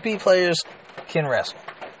wrestle. Rugby players can wrestle.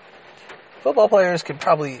 Football players can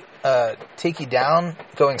probably take you down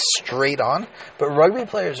going straight on, but rugby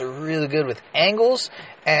players are really good with angles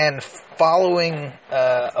and following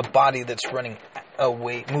a body that's running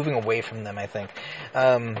away, moving away from them, I think.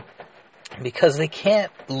 Because they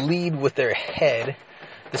can't lead with their head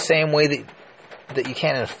the same way that you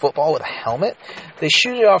can in football with a helmet. They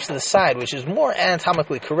shoot it off to the side, which is more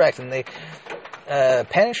anatomically correct, and they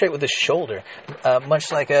penetrate with the shoulder,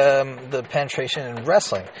 much like the penetration in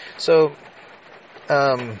wrestling. So,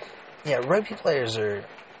 rugby players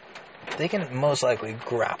they can most likely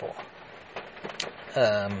grapple.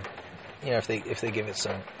 If they give it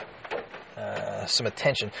some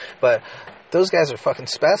attention. But those guys are fucking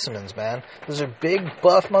specimens, man. Those are big,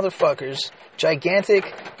 buff motherfuckers,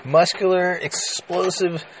 gigantic, muscular,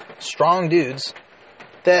 explosive, strong dudes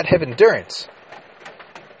that have endurance.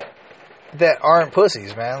 That aren't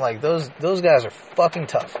pussies, man. Like, those guys are fucking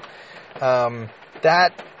tough.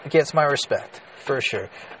 That gets my respect, for sure.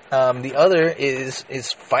 The other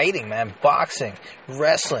is fighting, man. Boxing,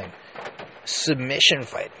 wrestling, submission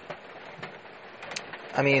fighting.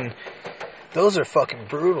 I mean, those are fucking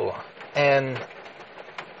brutal. And,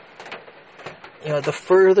 the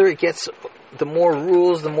further it gets, the more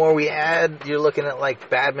rules, the more we add. You're looking at, like,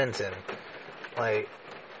 badminton. Like,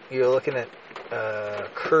 you're looking at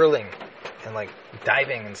curling and, like,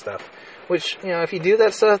 diving and stuff. Which, if you do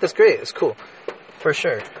that stuff, that's great. It's cool. For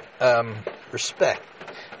sure. Respect.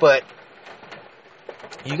 But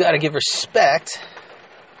you gotta give respect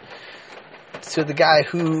to the guy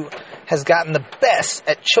who has gotten the best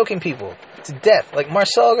at choking people to death. Like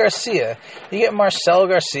Marcel Garcia. You get Marcel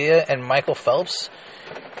Garcia and Michael Phelps,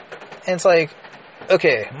 and it's like,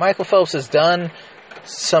 okay, Michael Phelps has done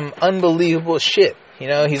some unbelievable shit.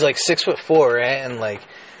 He's like 6'4", right? And like,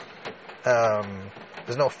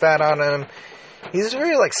 there's no fat on him. He's a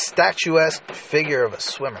very like statuesque figure of a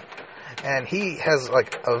swimmer. And he has,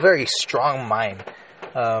 like, a very strong mind.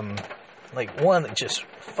 Like, one that just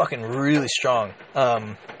fucking really strong.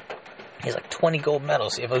 He's, like, 20 gold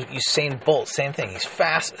medals. You have Usain Bolt, same thing. He's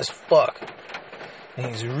fast as fuck. And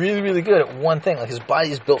he's really, really good at one thing. Like, his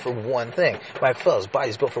body's built for one thing. Mike Phelps'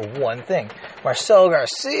 body's built for one thing. Marcel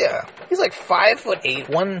Garcia, he's, like, 5'8",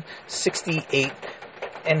 168.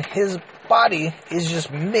 And his body is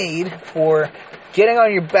just made for getting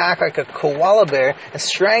on your back like a koala bear and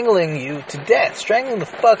strangling you to death. Strangling the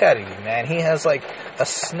fuck out of you, man. He has like a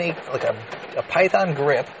snake, like a python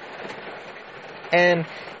grip. And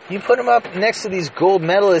you put him up next to these gold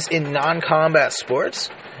medalists in non-combat sports,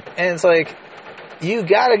 and it's like, you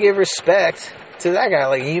gotta give respect to that guy.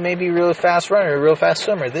 Like, you may be a real fast runner, a real fast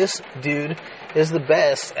swimmer. This dude is the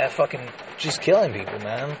best at fucking just killing people,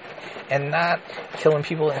 man. And not killing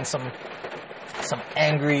people in some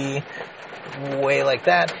angry way like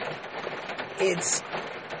that. It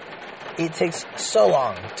takes so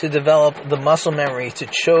long to develop the muscle memory to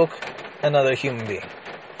choke another human being.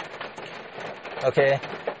 Okay?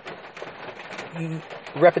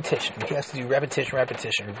 Repetition. You have to do repetition.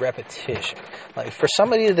 Like, for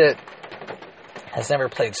somebody that has never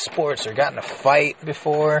played sports or gotten a fight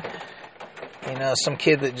before, some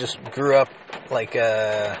kid that just grew up like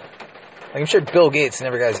I'm sure Bill Gates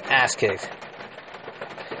never got his ass kicked.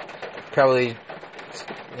 Probably,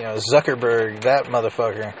 Zuckerberg, that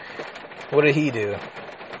motherfucker. What did he do?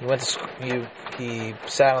 He went to he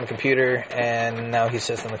sat on the computer, and now he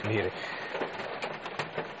sits on the computer.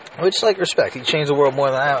 Which, like, respect. He changed the world more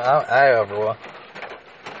than I ever will.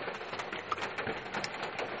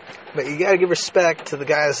 But you gotta give respect to the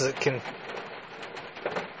guys that can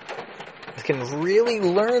really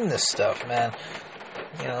learn this stuff, man.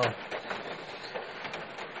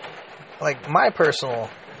 Like, my personal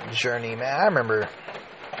journey, man, I remember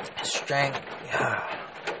strength.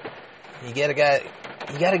 You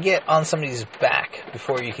gotta get on somebody's back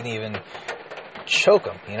before you can even choke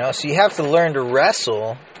them, So you have to learn to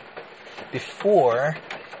wrestle before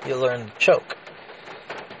you learn to choke,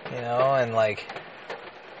 and like,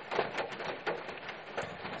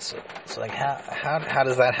 so like, how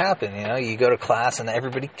does that happen? You go to class and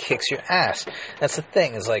everybody kicks your ass. That's the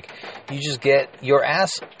thing, is like, you just get your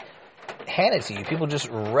ass handed to you. People just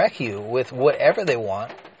wreck you with whatever they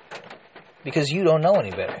want because you don't know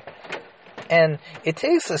any better. And it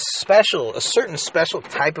takes a certain special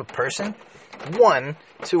type of person, one,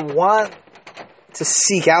 to want to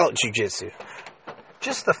seek out jiu-jitsu.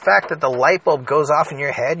 Just the fact that the light bulb goes off in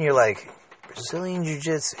your head and you're like, Brazilian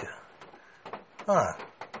jiu-jitsu. Huh.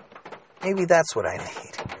 Maybe that's what I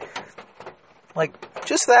need. Like,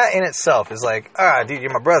 just that in itself is like, dude,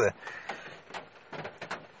 you're my brother.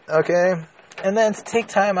 Okay? And then to take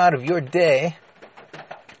time out of your day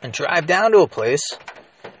and drive down to a place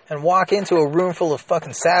and walk into a room full of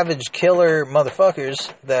fucking savage killer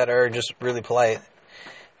motherfuckers that are just really polite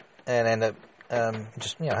and end up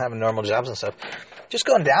just, having normal jobs and stuff. Just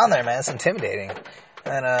going down there, man, it's intimidating.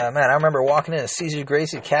 And, man, I remember walking into Caesar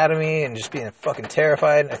Gracie Academy and just being fucking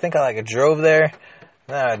terrified. I think I drove there, and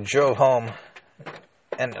then I drove home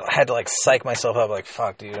and I had to, psych myself up,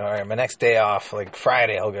 fuck, dude, all right, my next day off,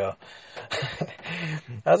 Friday, I'll go.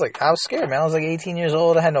 I was scared, man. I was 18 years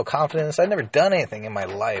old. I had no confidence. I'd never done anything in my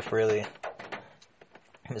life, really,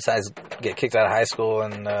 besides get kicked out of high school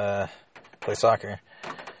and play soccer.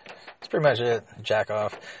 That's pretty much it. Jack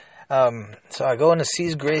off. So I go into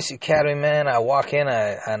Caesar Gracie Academy, man. I walk in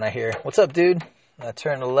and I hear, "What's up, dude?" And I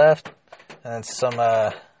turn to the left, and it's some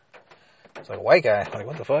it's a white guy.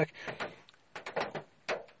 What the fuck?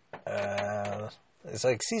 It's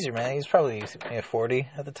Caesar, man. He's probably 40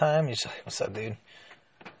 at the time. He's like, "What's up, dude?"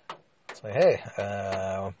 It's like, "Hey,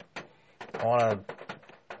 I want to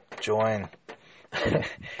join." Can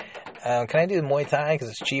I do Muay Thai? Because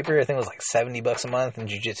it's cheaper. I think it was $70 a month, and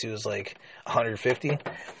Jiu-Jitsu was $150.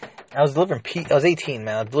 I was 18,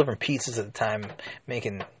 man. I was delivering pizzas at the time,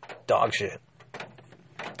 making dog shit.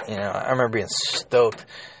 I remember being stoked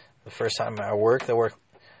the first time I worked. I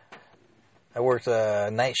worked a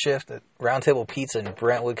night shift at Round Table Pizza in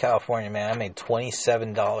Brentwood, California, man. I made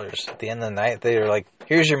 $27. At the end of the night, they were like,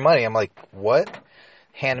 "Here's your money." I'm like, "What?"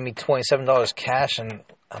 Handed me $27 cash, and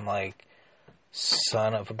I'm like,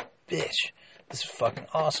 son of a bitch. This is fucking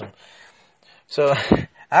awesome. So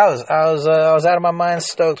I was out of my mind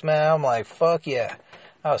stoked, man. I'm like, fuck yeah.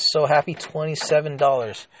 I was so happy.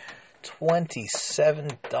 $27.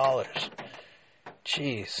 $27.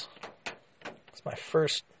 Jeez. It's my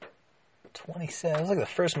first 27. It was the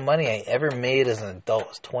first money I ever made as an adult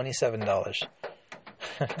was $27.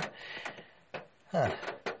 Huh.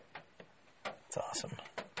 That's awesome.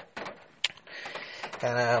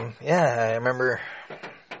 And I remember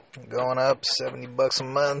going up $70 a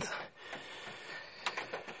month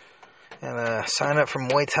and sign up for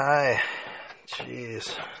Muay Thai.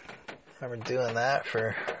 Jeez, I remember doing that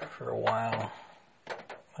for a while.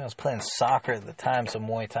 I was playing soccer at the time, so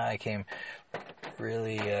Muay Thai came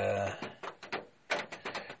really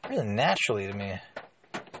naturally to me.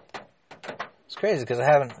 It's crazy because I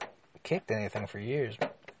haven't kicked anything for years.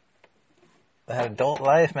 That adult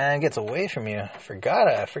life, man, gets away from you. I forgot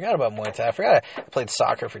about Muay Thai. I played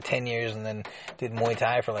soccer for 10 years and then did Muay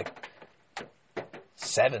Thai for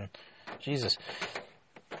 7. Jesus.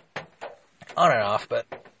 On and off, but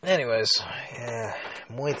anyways, yeah,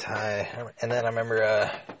 Muay Thai. And then I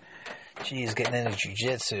remember, getting into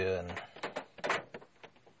Jiu-Jitsu and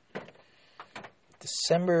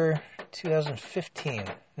December 2015.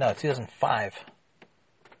 No, 2005.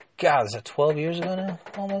 God, is that 12 years ago now?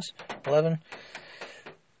 Almost? 11?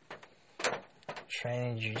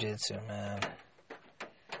 Training Jiu-Jitsu, man.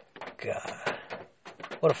 God.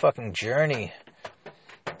 What a fucking journey.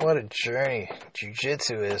 What a journey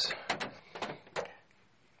Jiu-Jitsu is.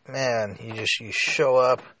 Man, you show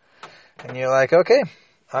up and you're like, okay,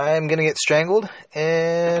 I'm going to get strangled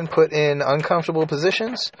and put in uncomfortable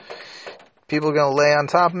positions. People are going to lay on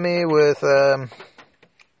top of me with their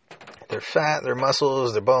fat, their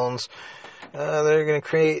muscles, their bones. They're going to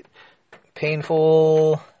create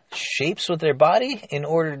painful shapes with their body in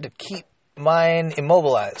order to keep mine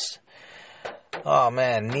immobilized. Oh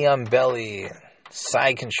man, knee on belly,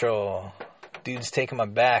 side control. Dude's taking my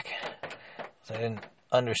back. So I didn't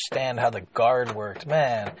understand how the guard worked.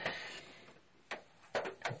 Man,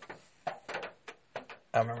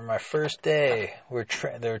 I remember my first day.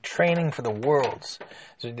 They were training for the Worlds.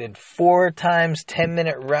 So we did 4 times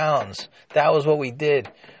 10-minute rounds. That was what we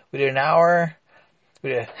did. We did an hour. We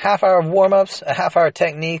did a half hour of warm-ups, a half hour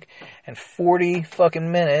technique, and 40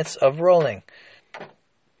 fucking minutes of rolling.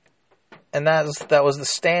 And that was the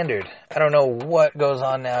standard. I don't know what goes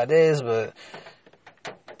on nowadays, but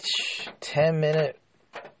 10-minute,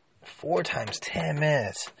 4 times 10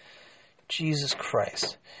 minutes. Jesus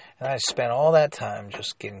Christ. And I spent all that time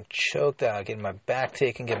just getting choked out, getting my back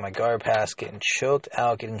taken, getting my guard passed, getting choked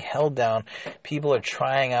out, getting held down. People are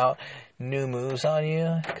trying out new moves on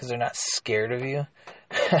you because they're not scared of you.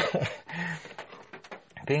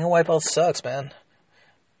 Being a white belt sucks, man.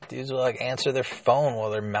 Dudes will, like, answer their phone while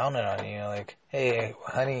they're mounted on you. Like, hey,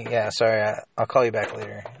 honey, yeah, sorry, I'll call you back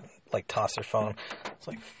later. Like, toss their phone. It's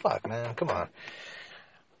like, fuck, man, come on.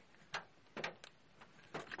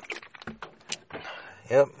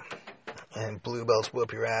 Yep. And blue belts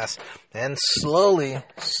whoop your ass. And slowly,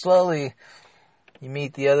 you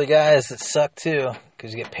meet the other guys that suck too.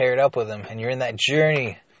 Because you get paired up with them. And you're in that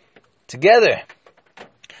journey together.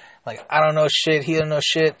 Like, I don't know shit, he don't know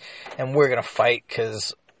shit. And we're going to fight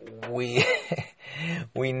because we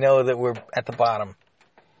know that we're at the bottom.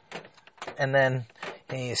 And then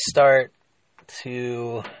you start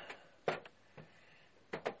to...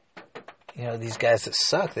 You know, these guys that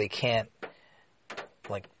suck, they can't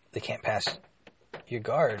pass your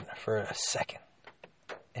guard for a second.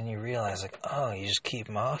 And you realize, like, oh, you just keep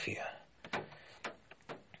them off you.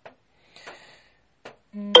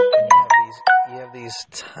 And you have these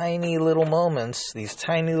tiny little moments, these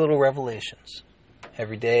tiny little revelations.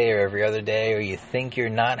 Every day or every other day, or you think you're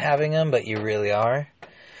not having them, but you really are.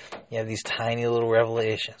 You have these tiny little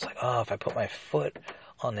revelations. Like, oh, if I put my foot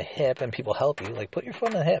on the hip and people help you, like, put your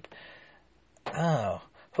foot on the hip. Oh,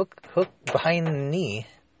 hook behind the knee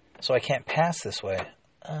so I can't pass this way.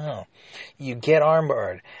 Oh, you get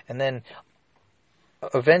armbarred, and then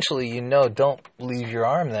eventually don't leave your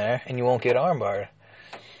arm there, and you won't get armbarred.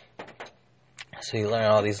 So you learn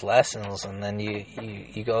all these lessons, and then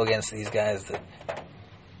you go against these guys that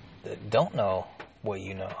don't know what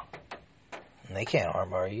you know, and they can't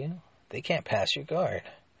armbar you. They can't pass your guard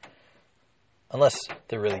unless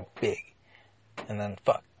they're really big, and then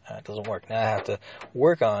fuck. It doesn't work. Now I have to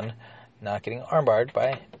work on not getting armbarred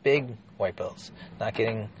by big white belts, not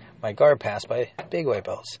getting my guard passed by big white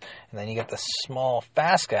belts. And then you get the small,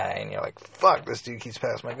 fast guy, and you're like, fuck, this dude keeps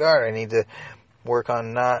passing my guard. I need to work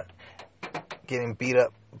on not getting beat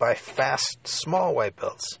up by fast, small white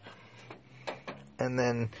belts. And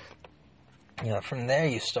then, from there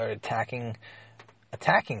you start attacking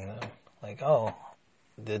them. Like, oh,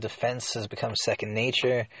 the defense has become second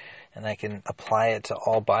nature, and I can apply it to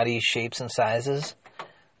all body shapes and sizes.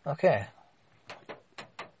 Okay.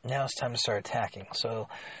 Now it's time to start attacking. So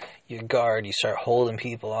your guard, you start holding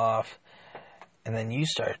people off, and then you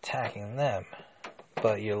start attacking them.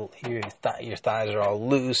 But your thighs are all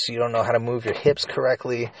loose. You don't know how to move your hips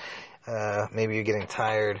correctly. Maybe you're getting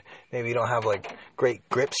tired. Maybe you don't have, like, great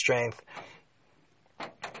grip strength.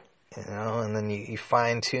 And then you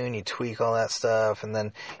fine-tune, you tweak all that stuff, and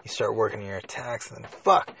then you start working your attacks, and then,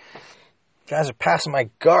 fuck, guys are passing my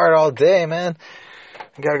guard all day, man.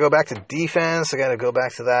 I gotta go back to defense, I gotta go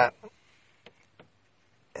back to that.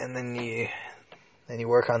 And then you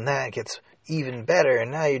work on that, it gets even better, and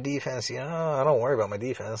now your defense, I don't worry about my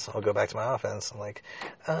defense, I'll go back to my offense. I'm like,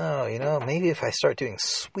 maybe if I start doing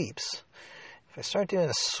sweeps, if I start doing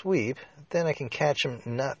a sweep, then I can catch him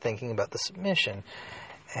not thinking about the submission.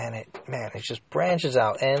 And it just branches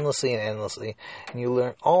out endlessly and endlessly. And you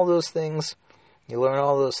learn all those things.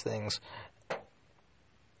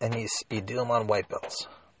 And you do them on white belts.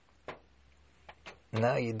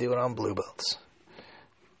 Now you do it on blue belts.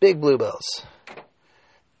 Big blue belts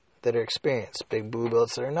that are experienced. Big blue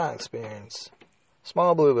belts that are not experienced.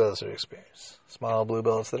 Small blue belts that are experienced. Small blue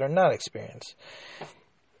belts that are not experienced.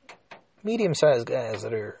 Medium-sized guys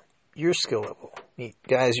that are your skill level.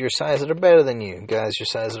 Guys your size that are better than you. Guys your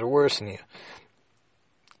size that are worse than you.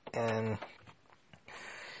 And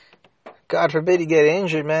God forbid you get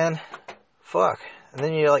injured, man. Fuck. And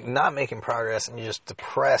then you're, like, not making progress, and you're just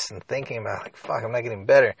depressed and thinking about, like, fuck, I'm not getting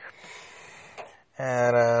better.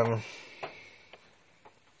 And,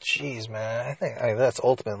 jeez, man, I think that's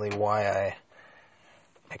ultimately why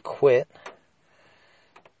I quit.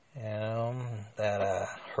 That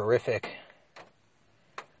horrific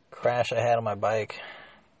crash I had on my bike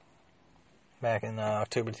back in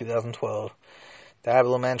October 2012.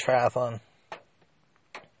 Ballroom triathlon.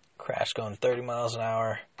 Crash going 30 miles an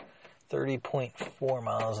hour. 30.4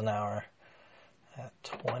 miles an hour at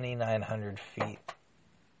 2,900 feet.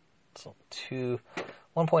 So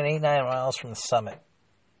 1.89 miles from the summit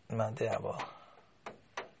in Mount Diablo.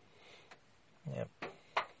 Yep.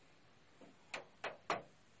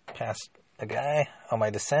 Passed a guy on my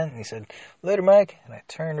descent, and he said, "Later, Mike." And I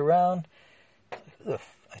turned around.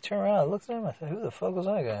 I turned around, I looked at him, I said, "Who the fuck was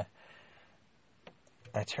that guy?"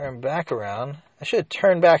 I turned back around. I should have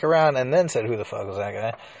turned back around and then said, "Who the fuck was that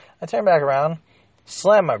guy?" I turned back around,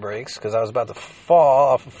 slammed my brakes, because I was about to fall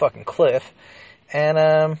off a fucking cliff,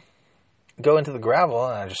 and go into the gravel,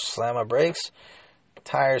 and I just slammed my brakes.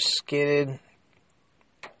 Tires skidded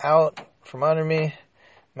out from under me.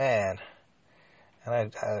 Man.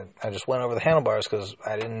 And I just went over the handlebars because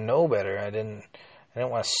I didn't know better. I didn't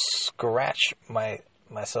want to scratch my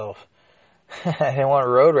myself. I didn't want a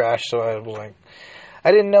road rash, so I was like,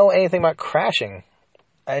 I didn't know anything about crashing.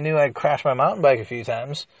 I knew I'd crashed my mountain bike a few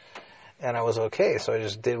times, and I was okay, so I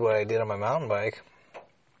just did what I did on my mountain bike.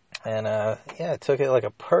 And, I took it like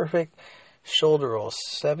a perfect shoulder roll.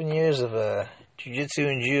 7 years of jiu-jitsu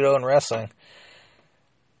and judo and wrestling.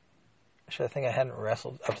 Actually, I think I hadn't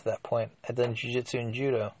wrestled up to that point. I'd done jiu-jitsu and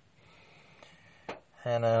judo.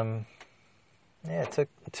 And, it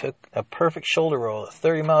took a perfect shoulder roll at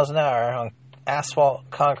 30 miles an hour on asphalt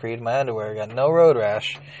concrete in my underwear. Got no road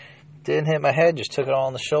rash. Didn't hit my head, just took it all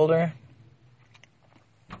on the shoulder.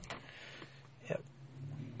 Yep.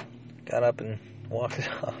 Got up and walked it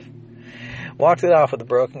off. Walked it off with a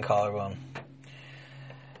broken collarbone.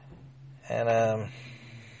 And, I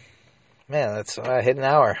hit an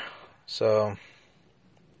hour. So,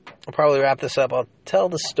 I'll probably wrap this up. I'll tell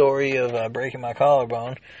the story of breaking my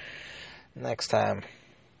collarbone next time.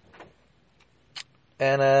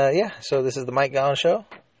 And, so this is the Mike Gowan Show.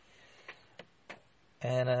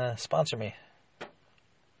 And, sponsor me.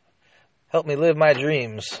 Help me live my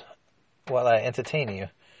dreams while I entertain you.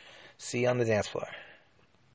 See you on the dance floor.